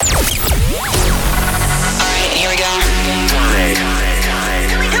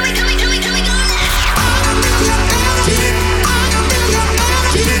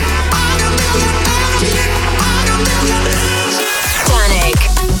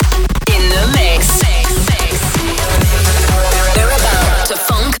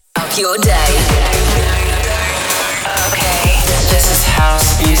your day. Okay, this is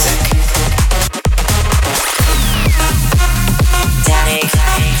house music. Dannic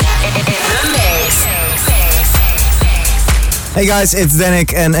in the mix. Hey guys, it's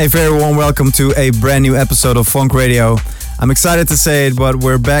Dannic and a very warm welcome to a brand new episode of Fonk Radio. I'm excited to say it, but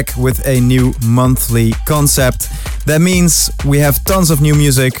we're back with a new monthly concept. That means we have tons of new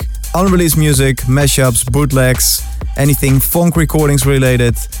music, unreleased music, mashups, bootlegs, anything Fonk Recordings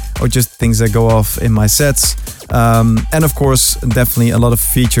related, or just things that go off in my sets. And of course, definitely a lot of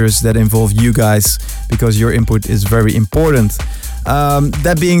features that involve you guys, because your input is very important.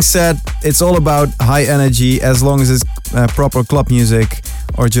 That being said, it's all about high energy. As long as it's proper club music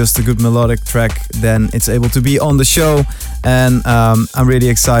or just a good melodic track, then it's able to be on the show. And I'm really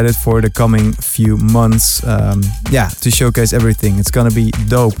excited for the coming few months, to showcase everything. It's gonna be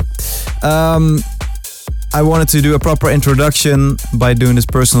dope. I wanted to do a proper introduction by doing this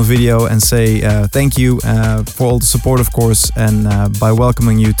personal video and say thank you for all the support, of course, and by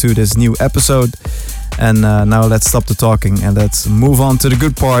welcoming you to this new episode. And now let's stop the talking and let's move on to the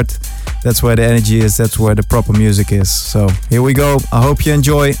good part. That's where the energy is, that's where the proper music is. So here we go. I hope you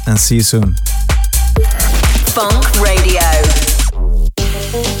enjoy and see you soon. Fonk Radio.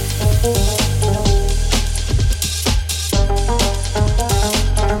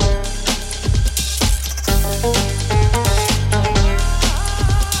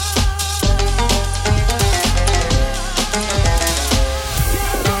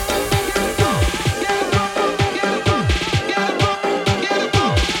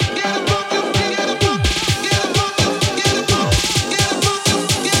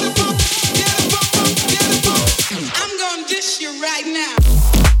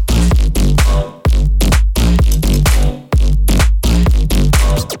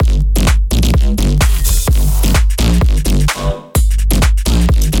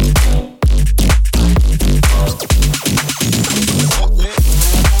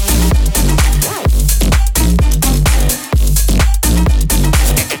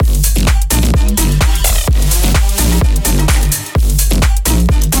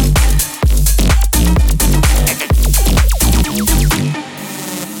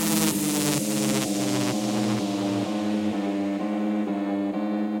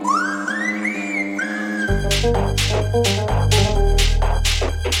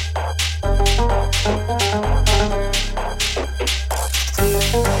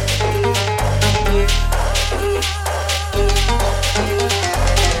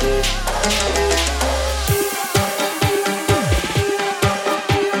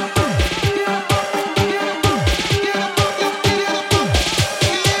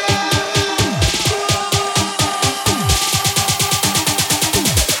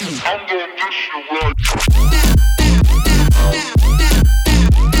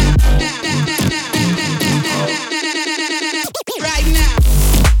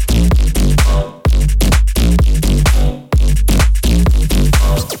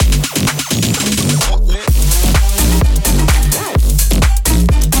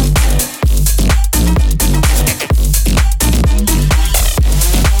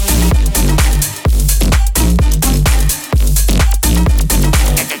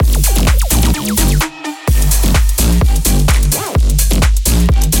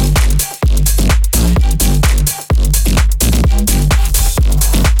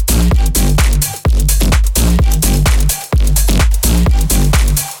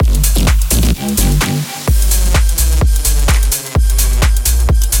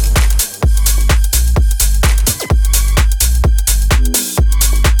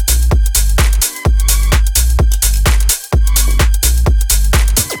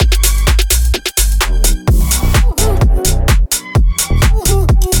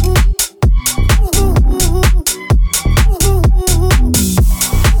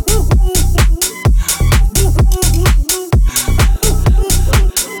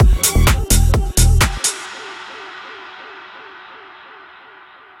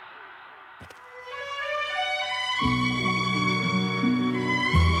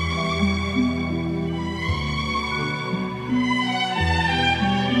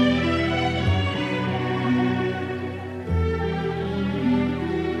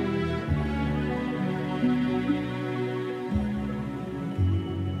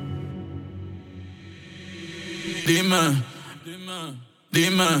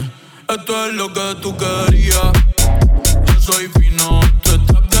 Dime, esto es lo que tú querías. Yo soy fino, tú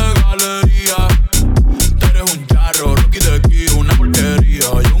estás de galería. Tú eres un charro, Rocky de aquí, una porquería.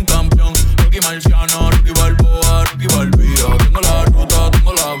 Yo un campeón, Rocky Marciano, Rocky Balboa, Rocky Balbía. Tengo la ruta,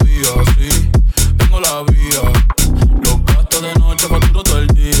 tengo la vía, sí, tengo la vía. Los gastos de noche facturo todo el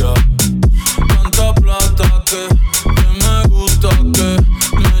día.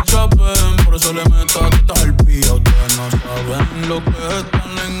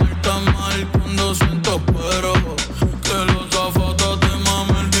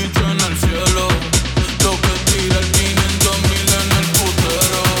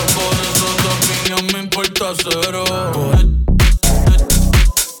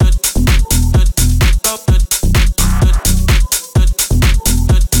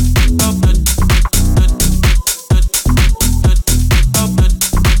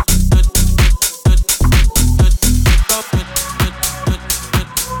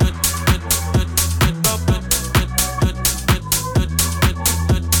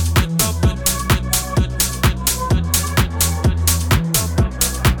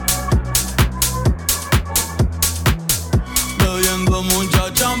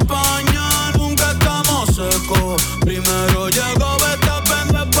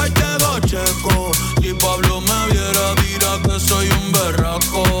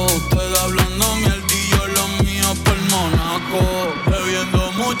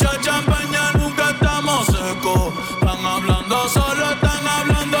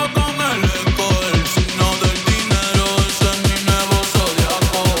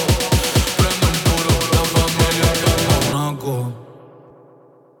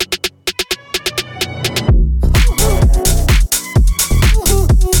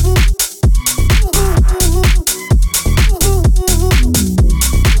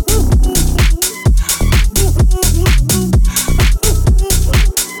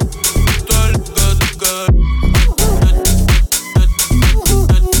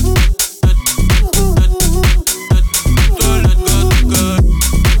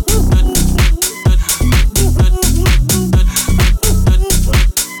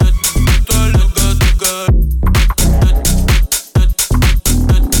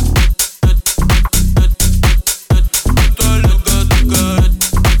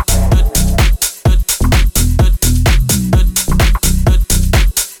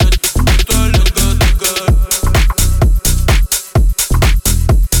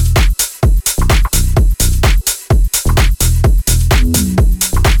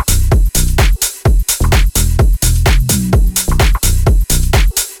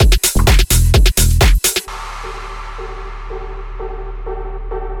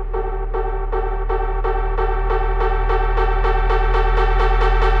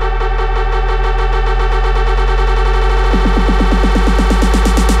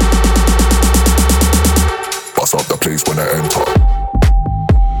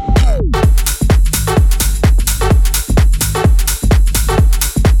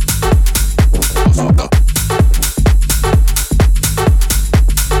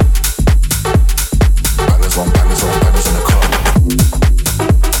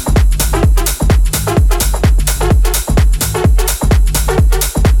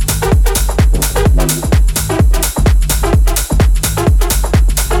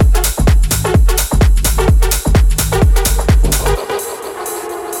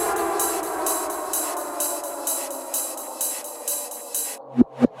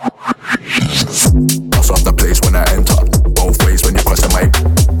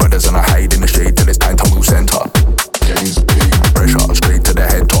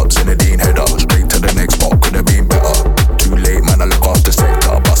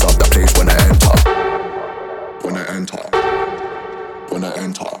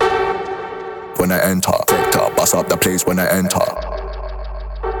 when I enter. Vector, bust up the place when I enter.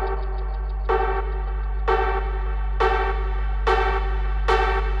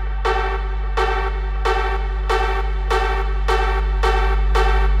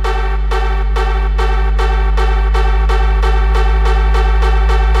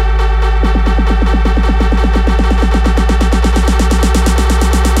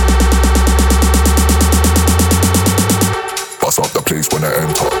 When I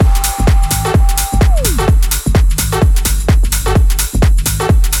enter.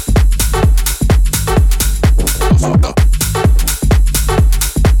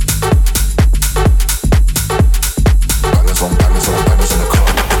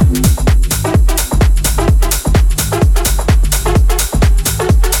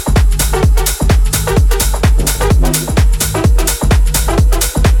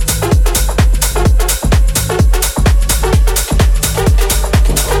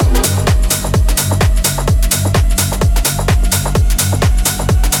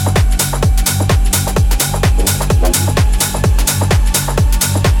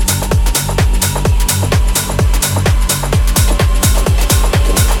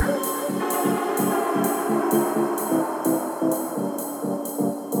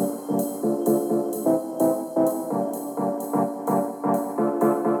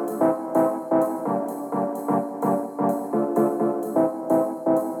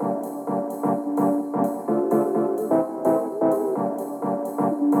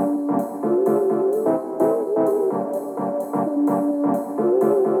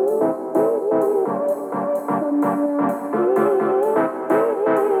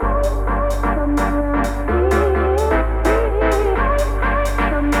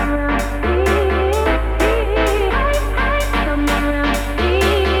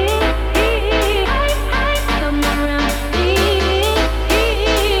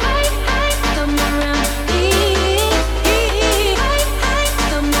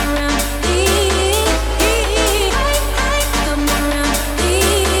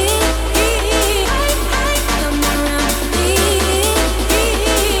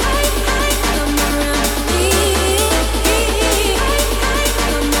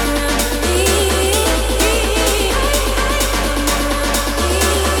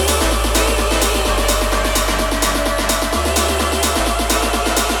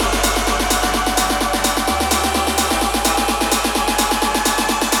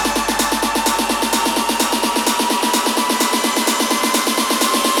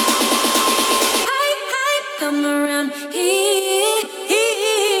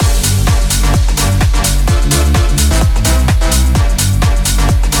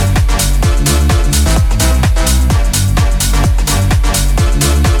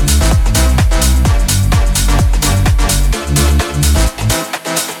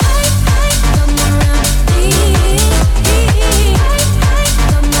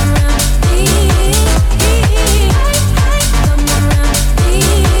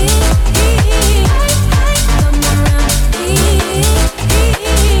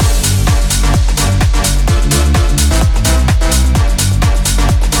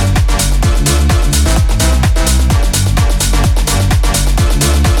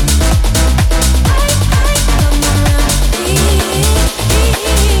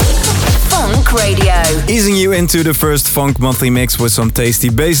 Easing you into the first Funk monthly mix with some tasty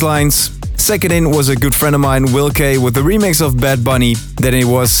bass lines. Second in was a good friend of mine, Will K, with the remix of Bad Bunny. Then it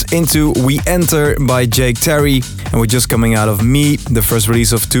was into We Enter by Jake Tarry. And we're just coming out of Me, the first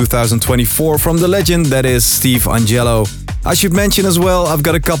release of 2024 from the legend that is Steve Angello. I should mention as well, I've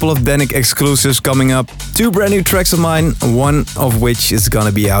got a couple of Dannic exclusives coming up. 2 brand new tracks of mine, one of which is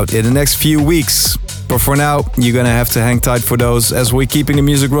gonna be out in the next few weeks. But for now, you're gonna have to hang tight for those as we're keeping the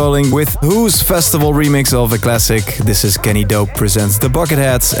music rolling with Wh0 Festival remix of a classic. This is Kenny Dope presents the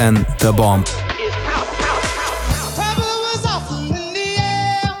Bucketheads and The Bomb.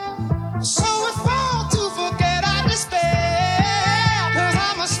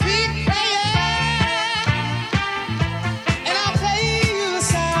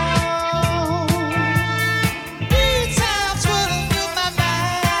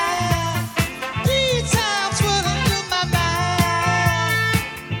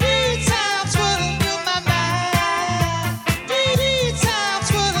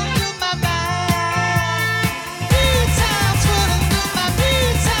 Times wouldn't do my mind.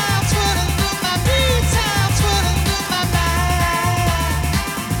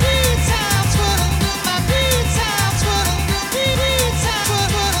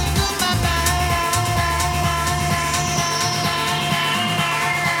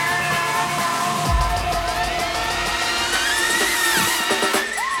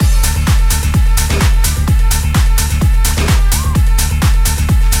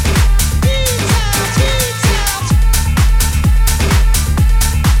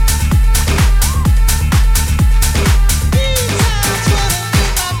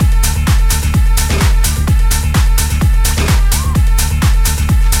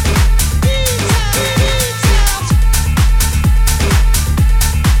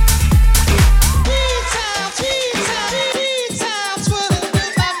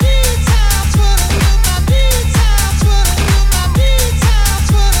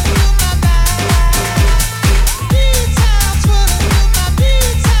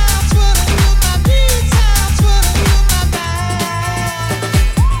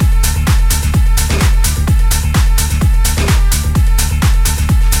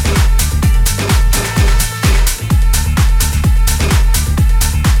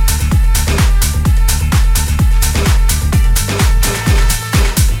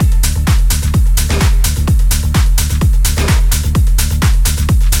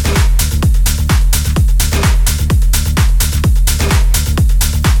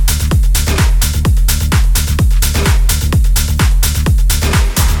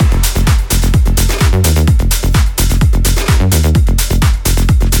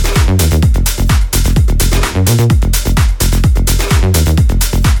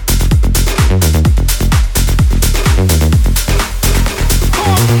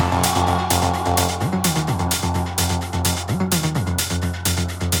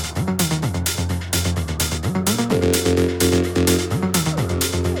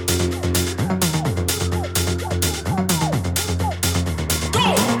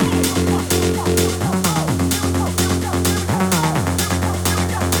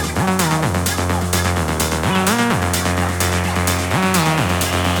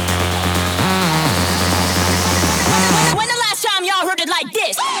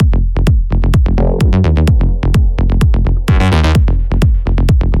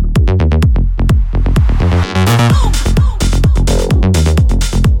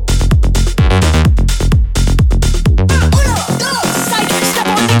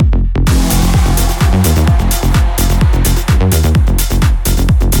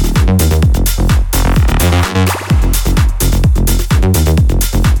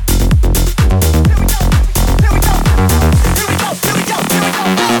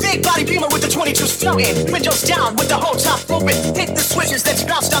 flowing. Windows down with the whole top open. Hit the switches, let's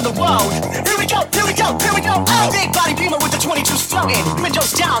bounce down the road. Here we go, here we go, here we go. Oh, big body beamer with the 22s flowing.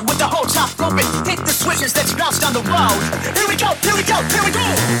 Windows down with the whole top open. Hit the switches, let's bounce down the road. Here we go, here we go, here we go.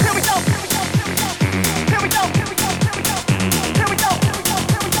 Here we go, here we go, here we go. Here we go, here we go, here we go. Here we go, here we go,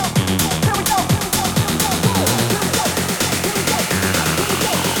 here we go. Here we go, here we go, here we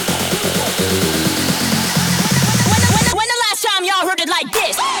go. When the last time y'all heard it like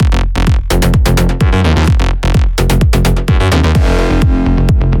this?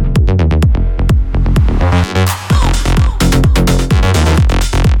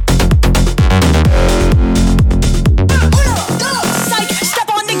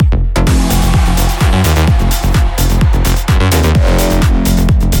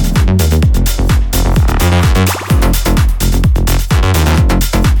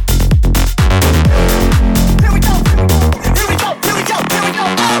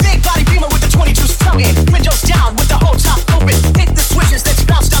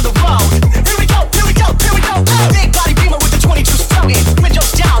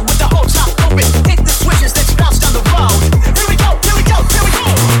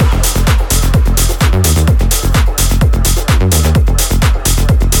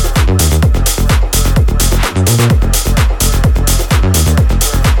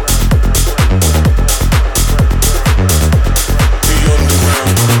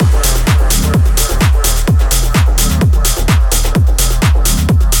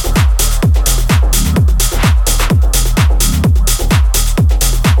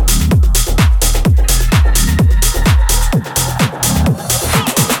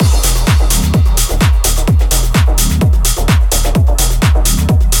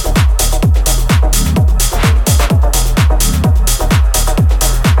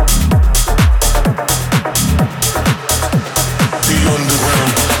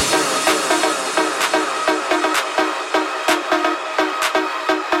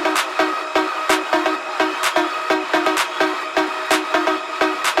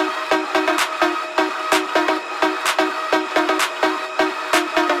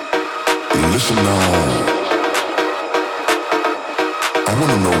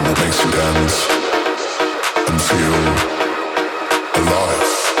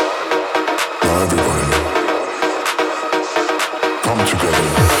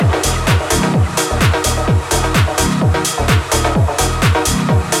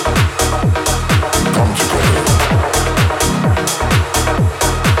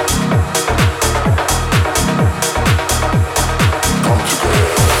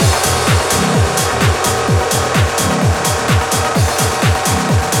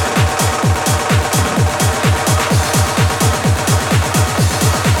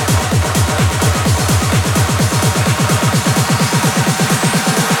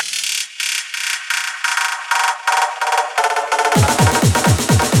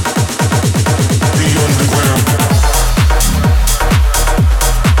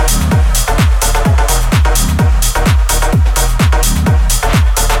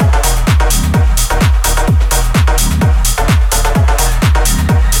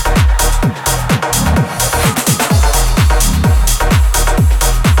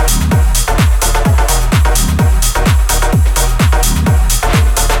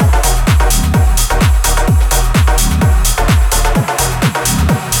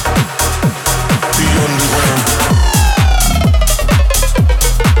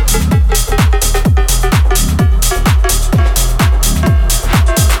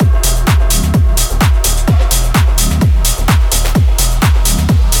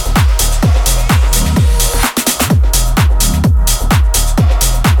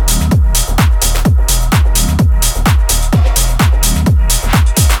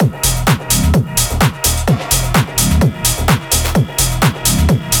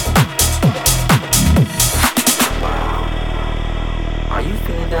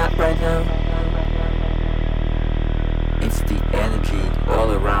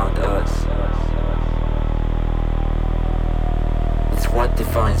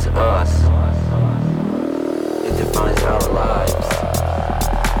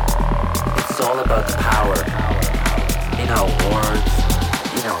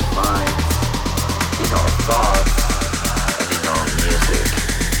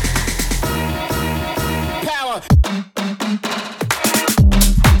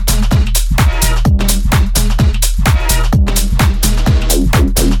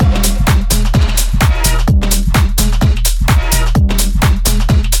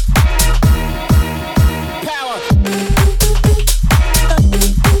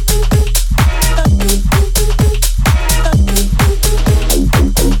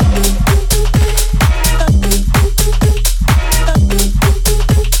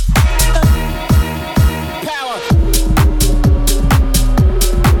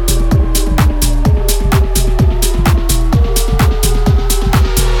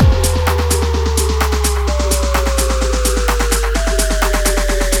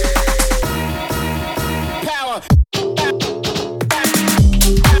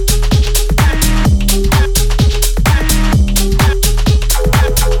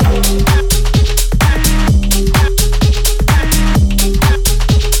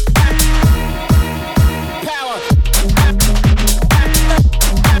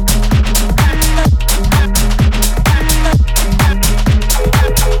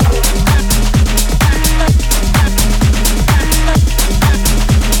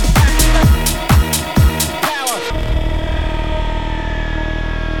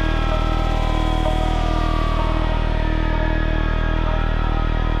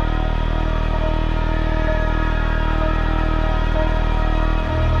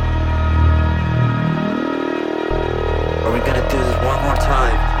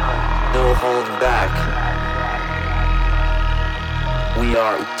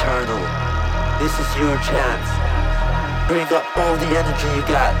 eternal. This is your chance. Bring up all the energy you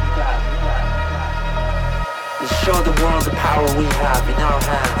got. Let's show the world the power we have in our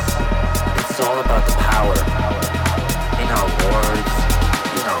hands. It's all about the power. In our words,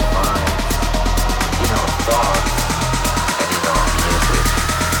 in our minds, in our thoughts, and in our music.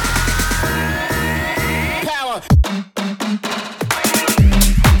 Power!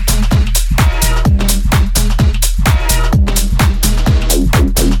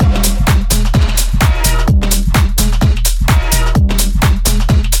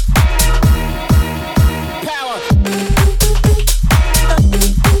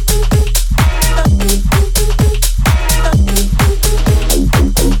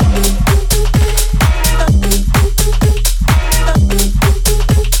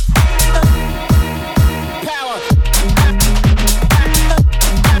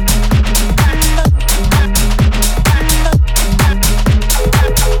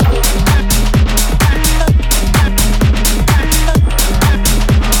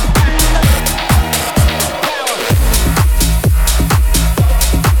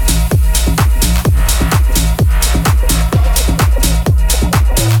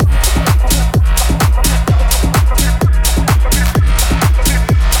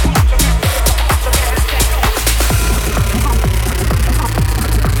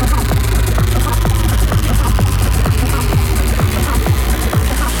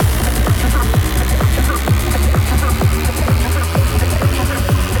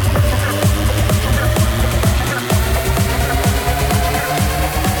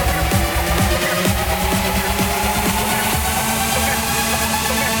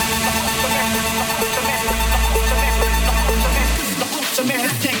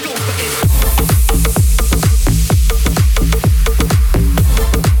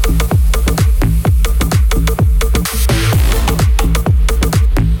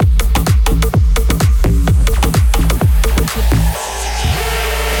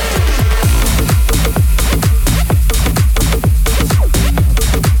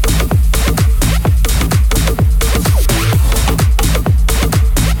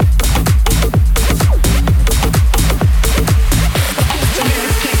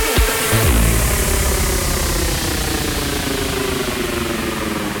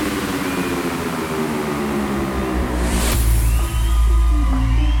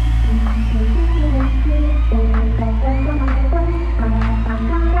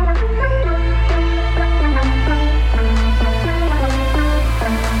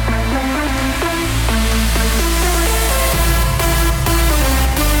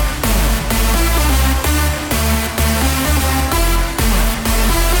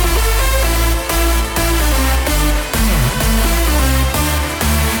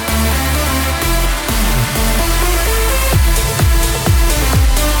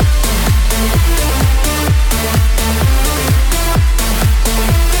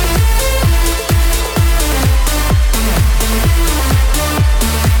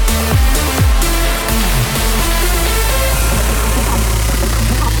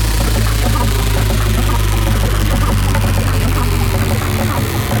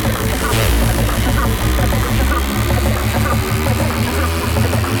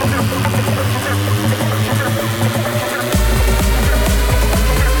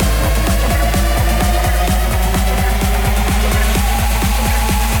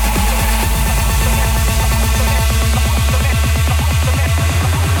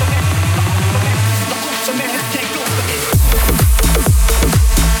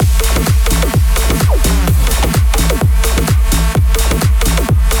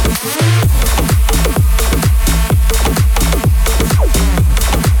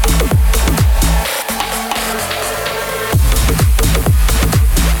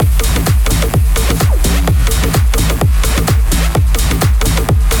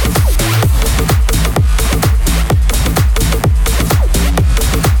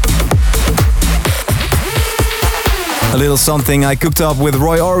 little something I cooked up with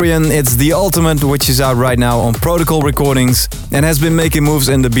Roy Orion. It's The Ultimate, which is out right now on Protocol Recordings and has been making moves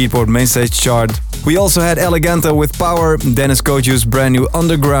in the Beatport Mainstage chart. We also had Eleganto with Power, Deniz Koyu's brand new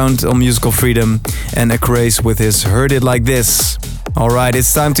Underground on Musical Freedom, and ACRAZE with his Heard It Like This. Alright,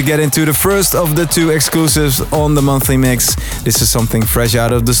 it's time to get into the first of the two exclusives on the monthly mix. This is something fresh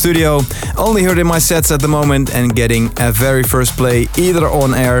out of the studio, only heard in my sets at the moment and getting a very first play either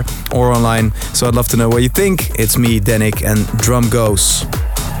on air or online. So I'd love to know what you think. It's me, Dannic, and Drum Goes.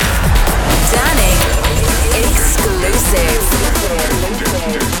 Dannic exclusive.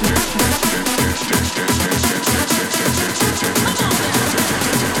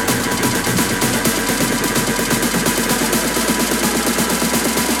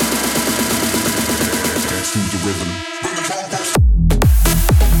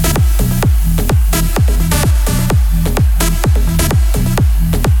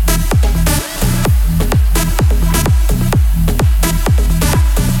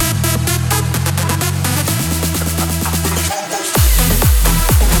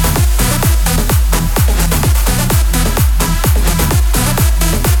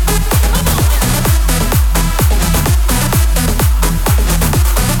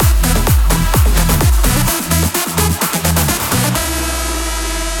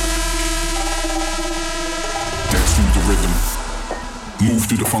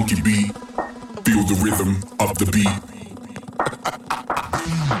 funky beat. Feel the rhythm of the beat.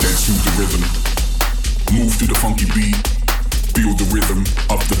 Dance to the rhythm. Move to the funky beat. Feel the rhythm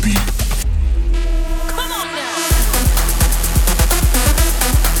of the beat.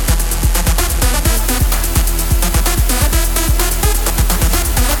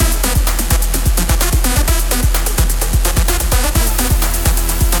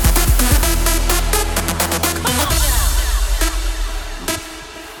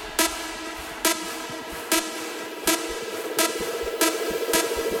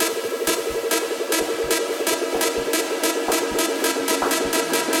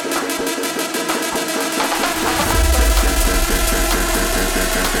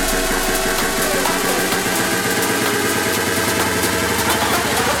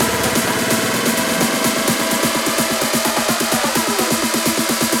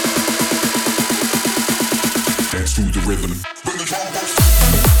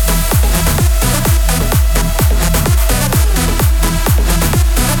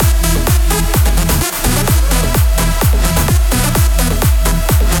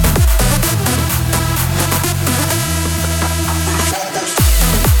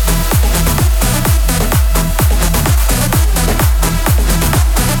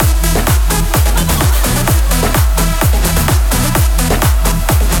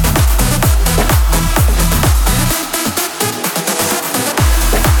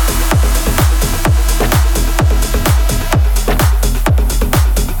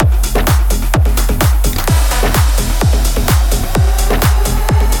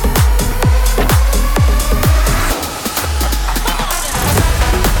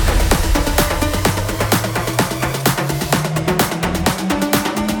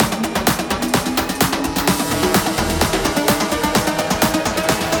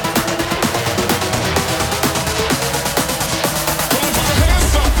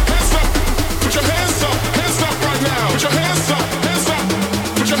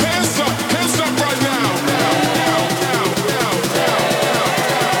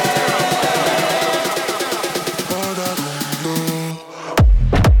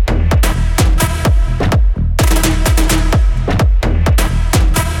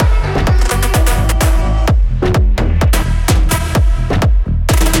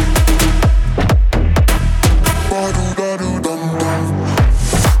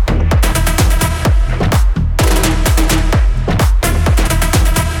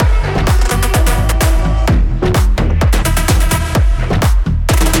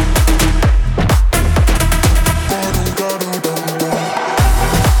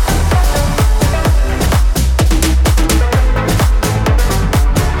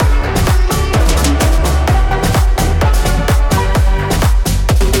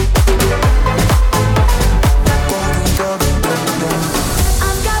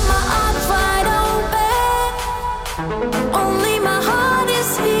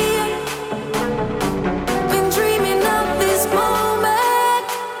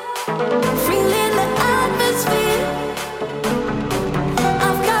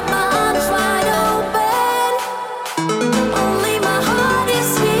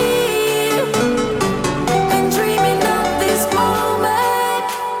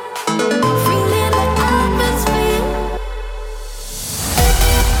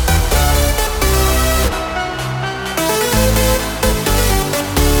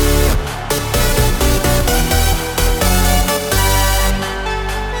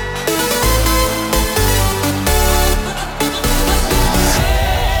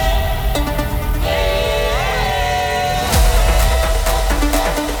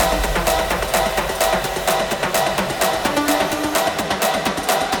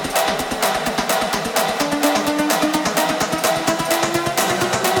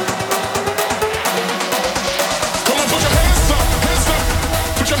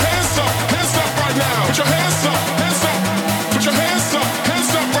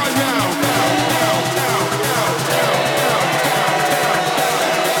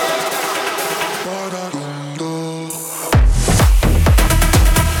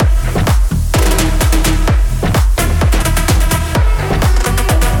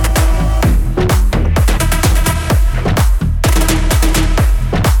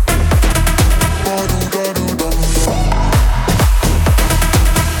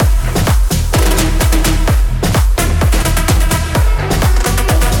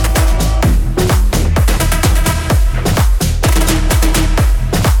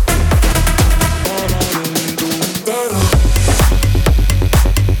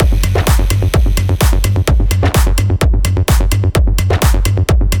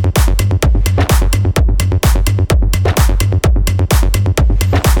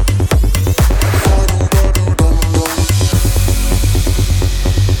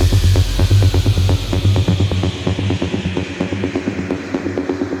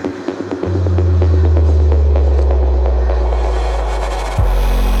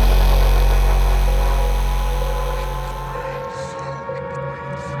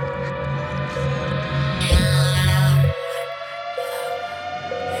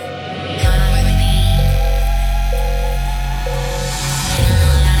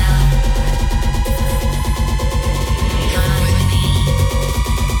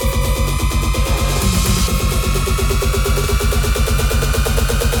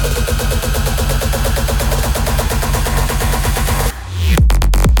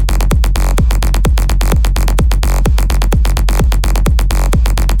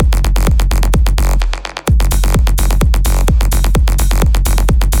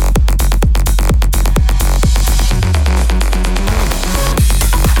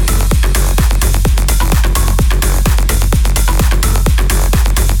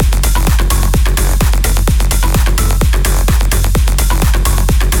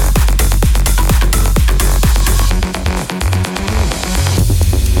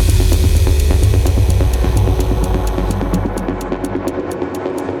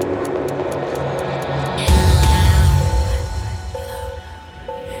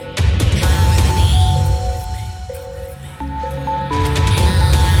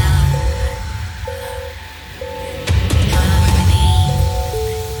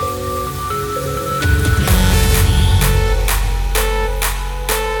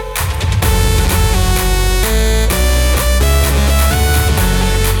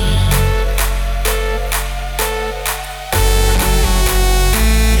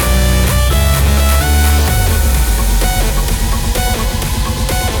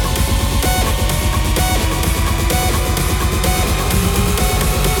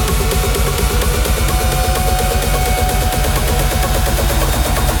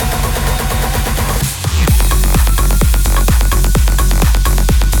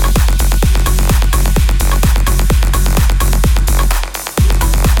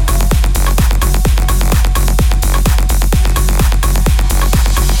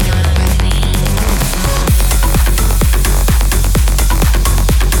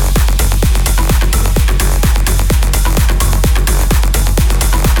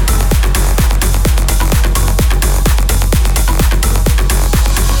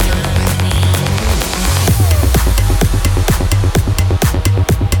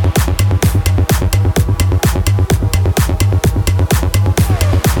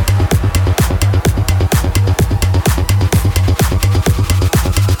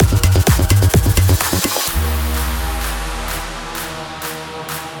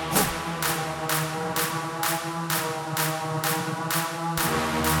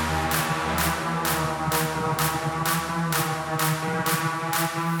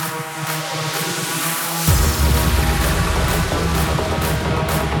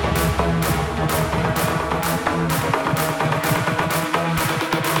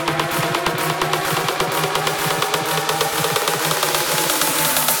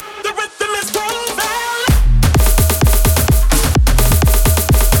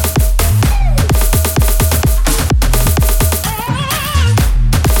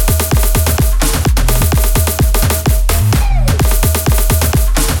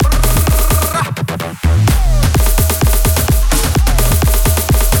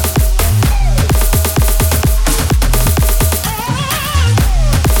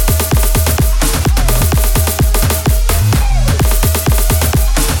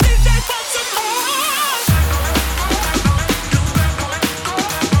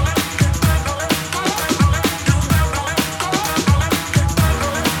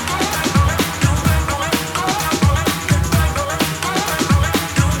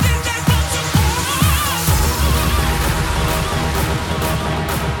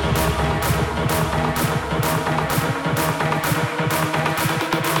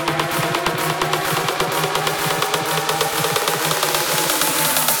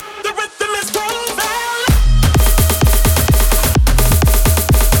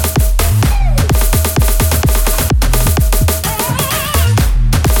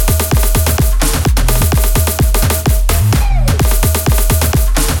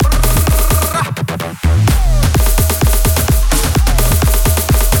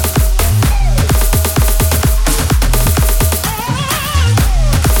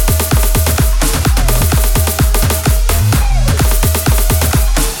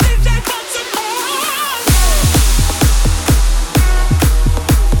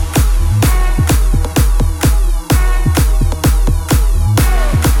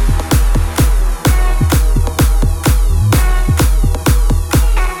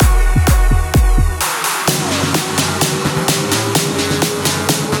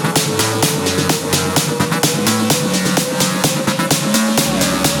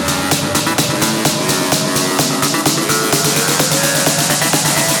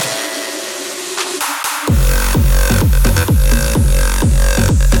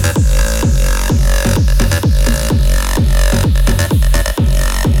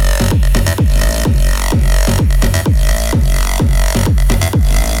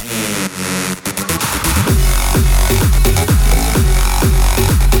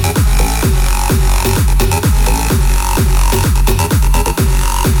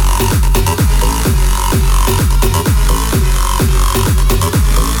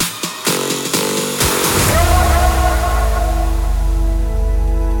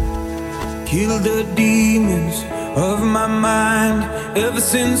 killed the demons of my mind ever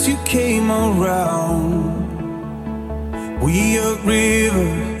since you came around. We a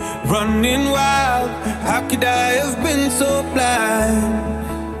river running wild. How could I have been so blind?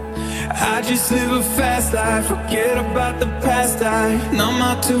 I just live a fast life, forget about the past. I numb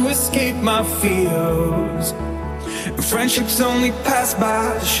out to escape my fears. Friendships only pass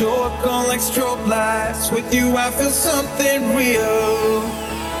by, show up gone like strobe lights. With you I feel something real.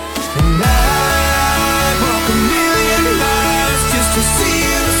 And I walk a million miles just to see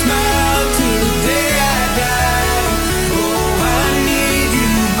you smile till the day I die. Oh, I need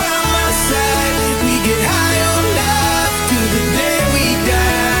you by my side. We get high on life till the day we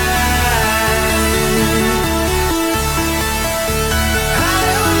die.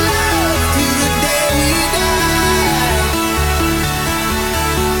 High on life till the day we die.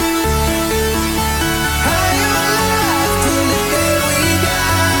 High on life till the day we die.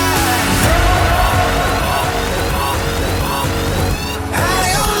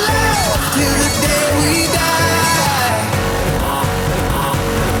 High on life till the day we die.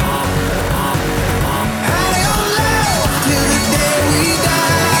 High on life till the day we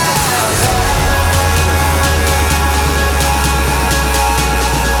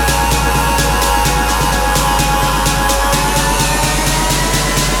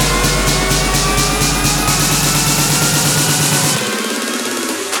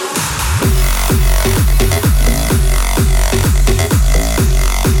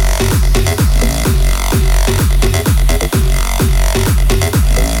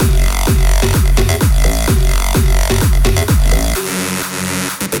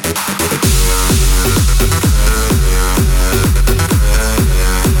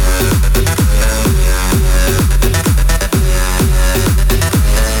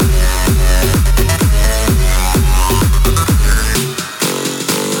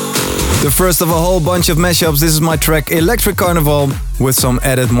The first of a whole bunch of mashups. This is my track Electric Carnival with some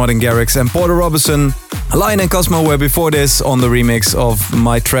added modern Garrix and Porter Robinson. Lion and Cosmo were before this on the remix of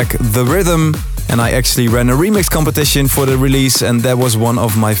my track The Rhythm, and I actually ran a remix competition for the release, and that was one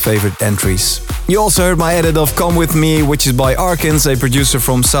of my favorite entries. You also heard my edit of Come With Me, which is by Arkins, a producer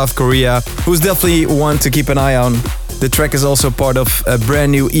from South Korea, who's definitely one to keep an eye on. The track is also part of a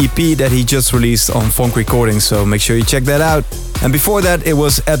brand new EP that he just released on Fonk Recordings, so make sure you check that out. And before that, it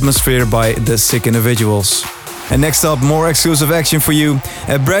was Atmosphere by The Sick Individuals. And next up, more exclusive action for you.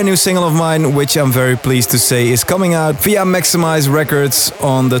 A brand new single of mine, which I'm very pleased to say is coming out via Maximize Records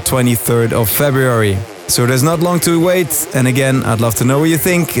on the 23rd of February. So there's not long to wait. And again, I'd love to know what you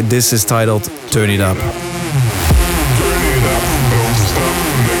think. This is titled Turn It Up.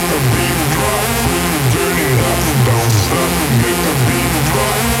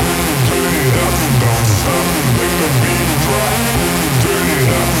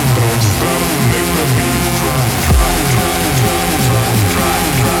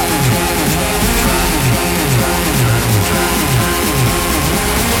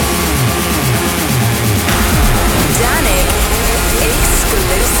 Dannic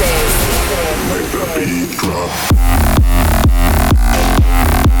exclusive. Make the beat drop.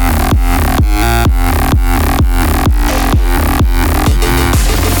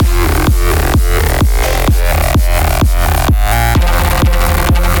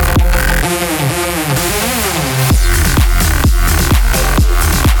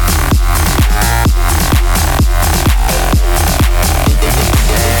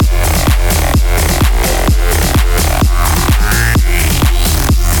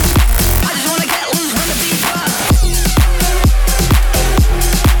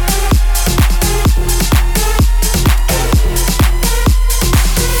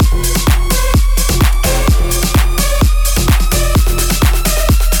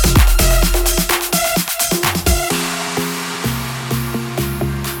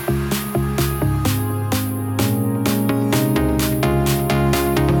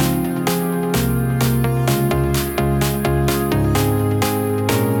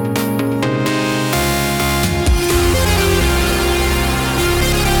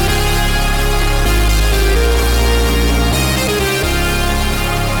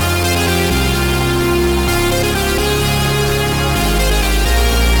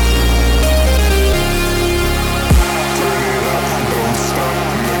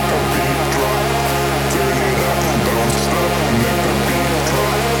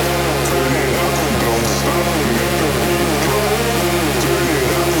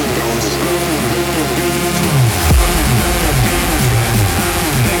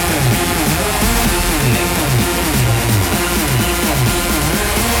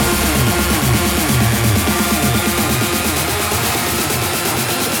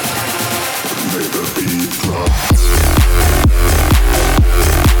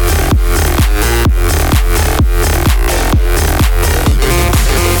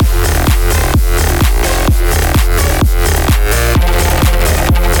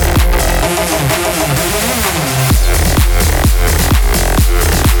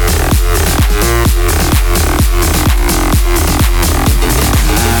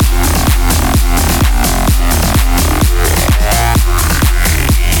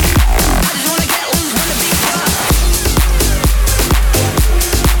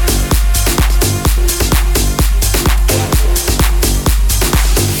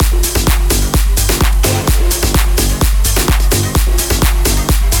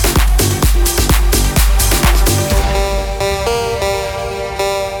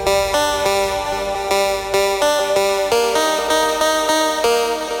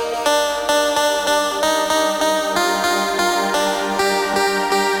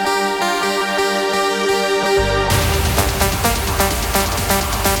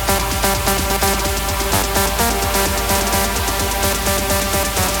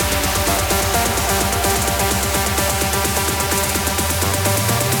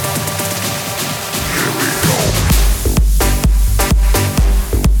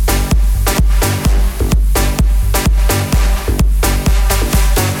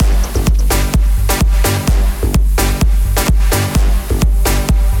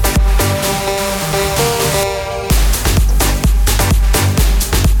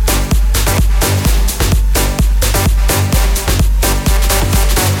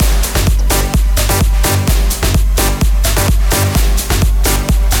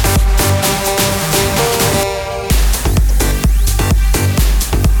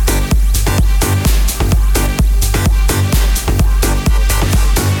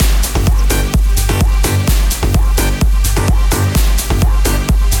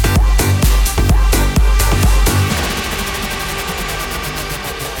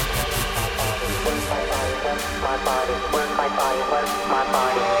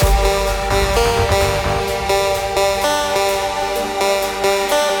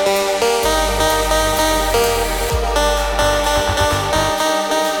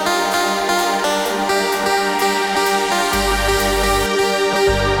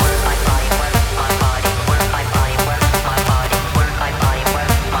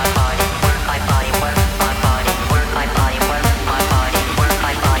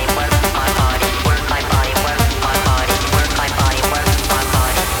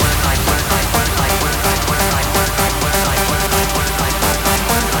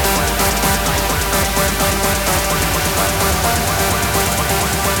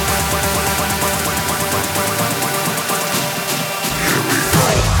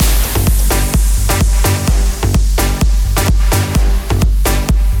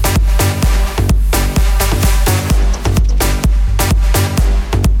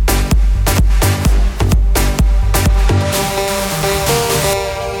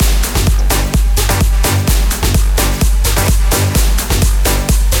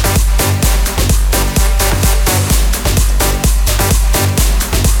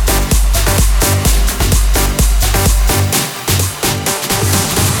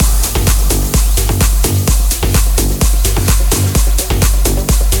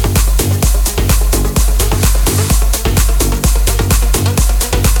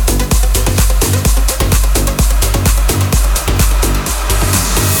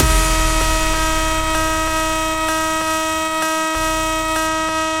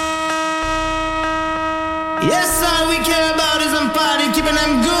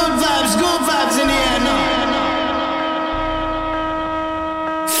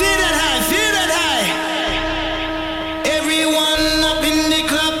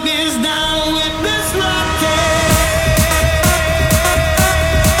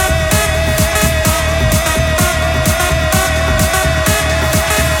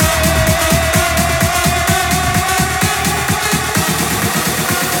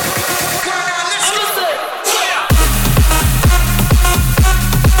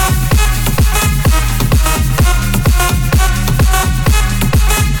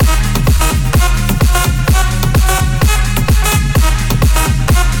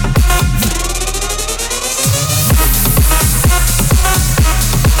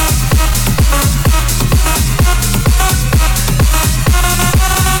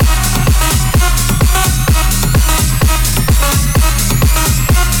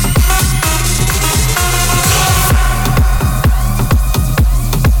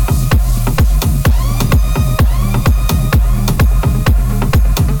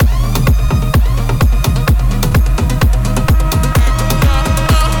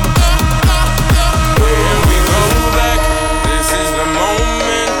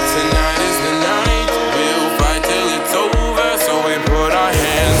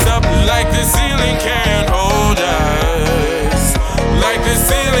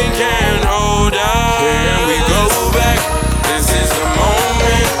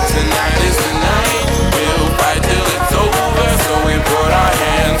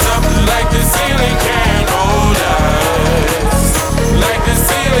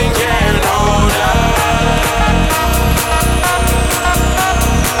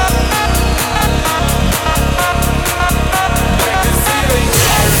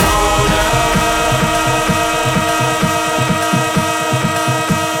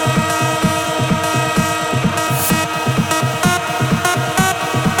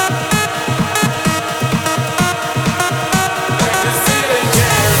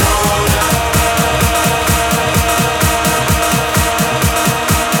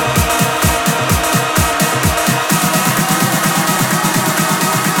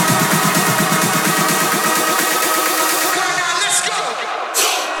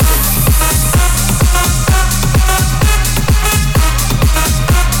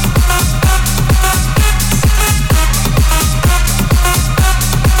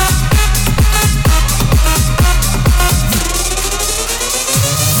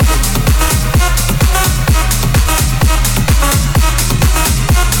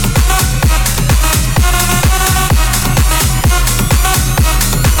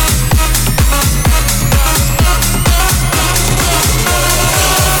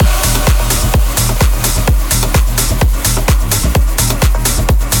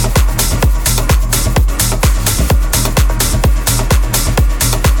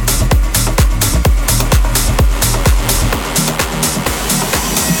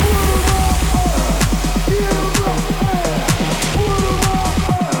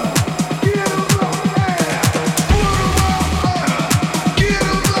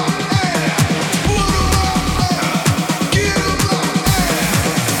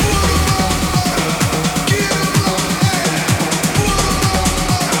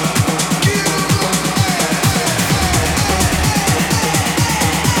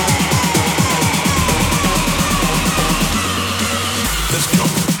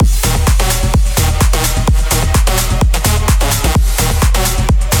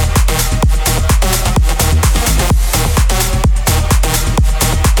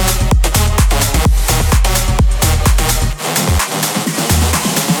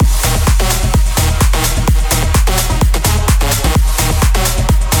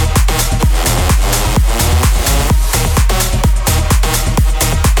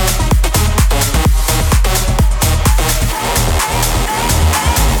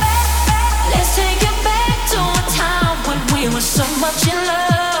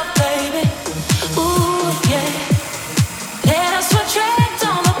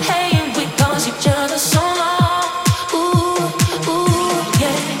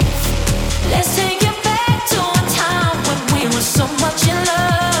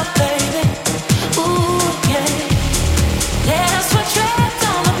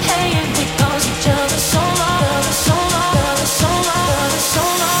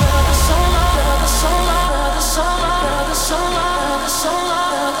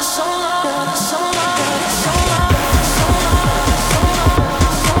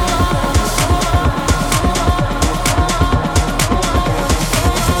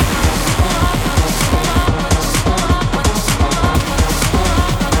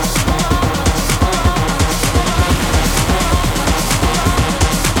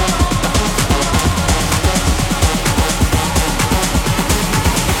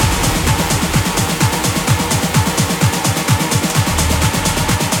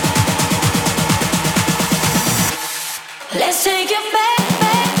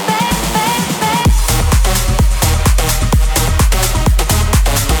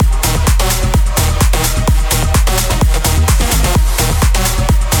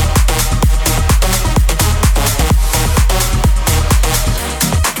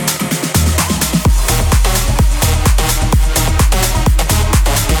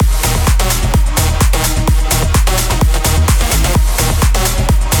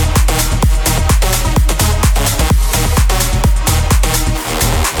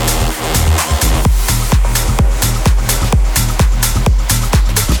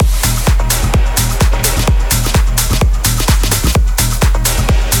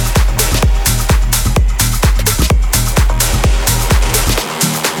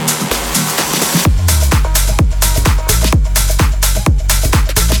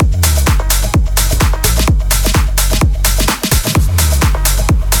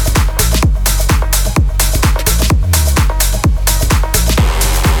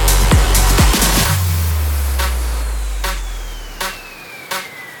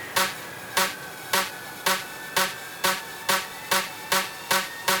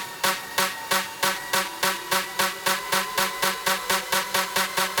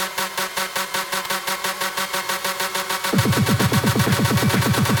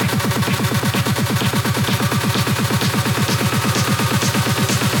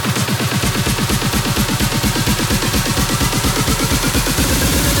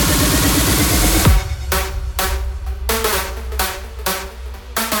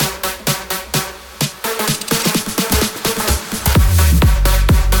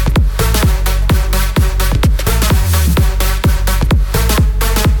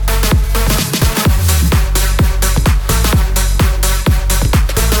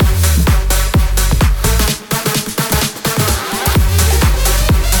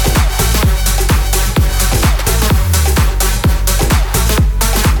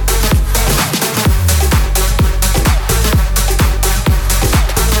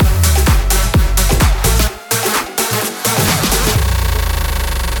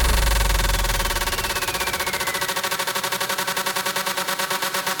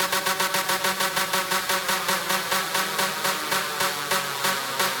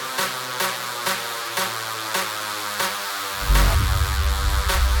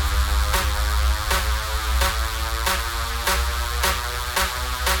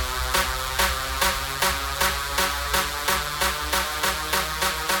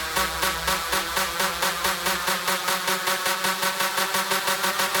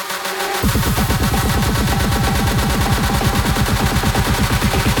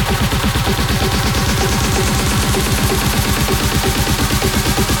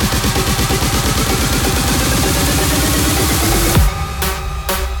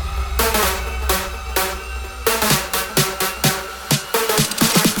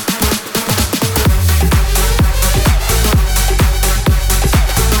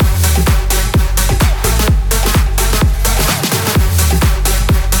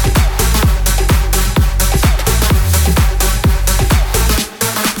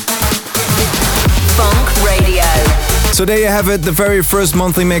 So there you have it, the very first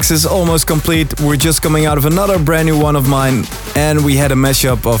monthly mix is almost complete. We're just coming out of another brand new one of mine, and we had a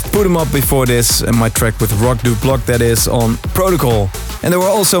mashup of Put 'Em Up before this, and my track with Roc Dubloc, that is on Protocol. And there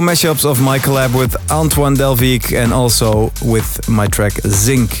were also mashups of my collab with Antoine Delvig and also with my track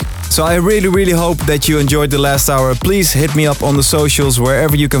Zinc. So I really hope that you enjoyed the last hour. Please hit me up on the socials,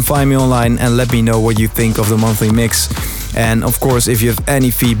 wherever you can find me online, and let me know what you think of the monthly mix. And of course, if you have any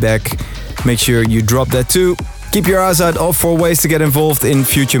feedback, make sure you drop that too. Keep your eyes out for ways to get involved in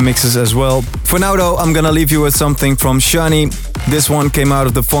future mixes as well. For now though, I'm gonna leave you with something from Seanny. This one came out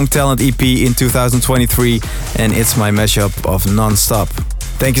of the Funk Talent EP in 2023, and it's my mashup of Nonstop.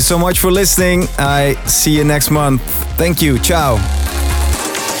 Thank you so much for listening. I see you next month. Thank you. Ciao.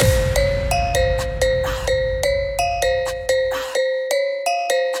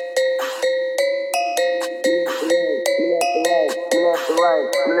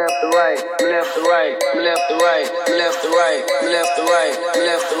 Left to right, left to right, left to right, left to right,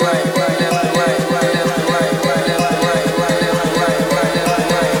 left to right.